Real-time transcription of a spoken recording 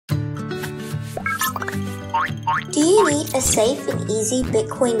Do you need a safe and easy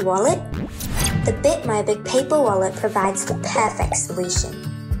Bitcoin wallet? The BTCMobick paper wallet provides the perfect solution.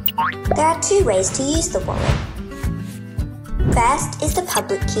 There are two ways to use the wallet. First is the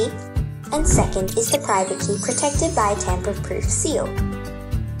public key, and second is the private key protected by a tamper-proof seal.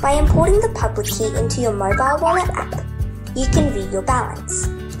 By importing the public key into your mobile wallet app, you can view your balance.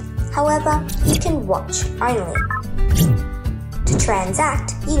 However, you can watch only. To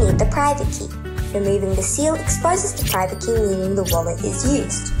transact, you need the private key. Removing the seal exposes the private key, meaning the wallet is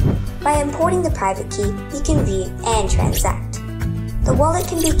used. By importing the private key, you can view and transact. The wallet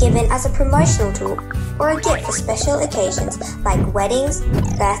can be given as a promotional tool or a gift for special occasions like weddings,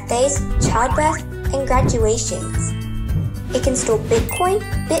 birthdays, childbirth, and graduations. It can store Bitcoin,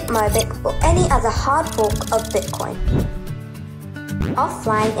 BTCMobick, or any other hard fork of Bitcoin.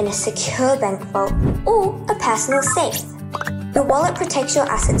 Offline in a secure bank vault or a personal safe. The wallet protects your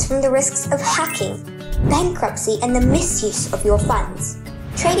assets from the risks of hacking, bankruptcy, and the misuse of your funds.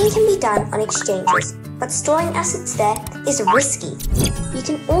 Trading can be done on exchanges, but storing assets there is risky. You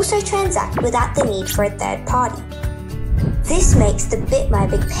can also transact without the need for a third party. This makes the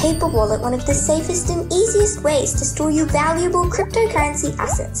BTCMobick paper wallet one of the safest and easiest ways to store your valuable cryptocurrency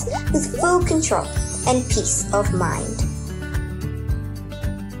assets with full control and peace of mind.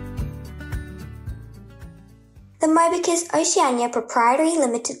 The Mobickers Oceania Proprietary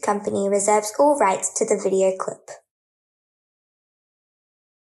Limited Company reserves all rights to the video clip.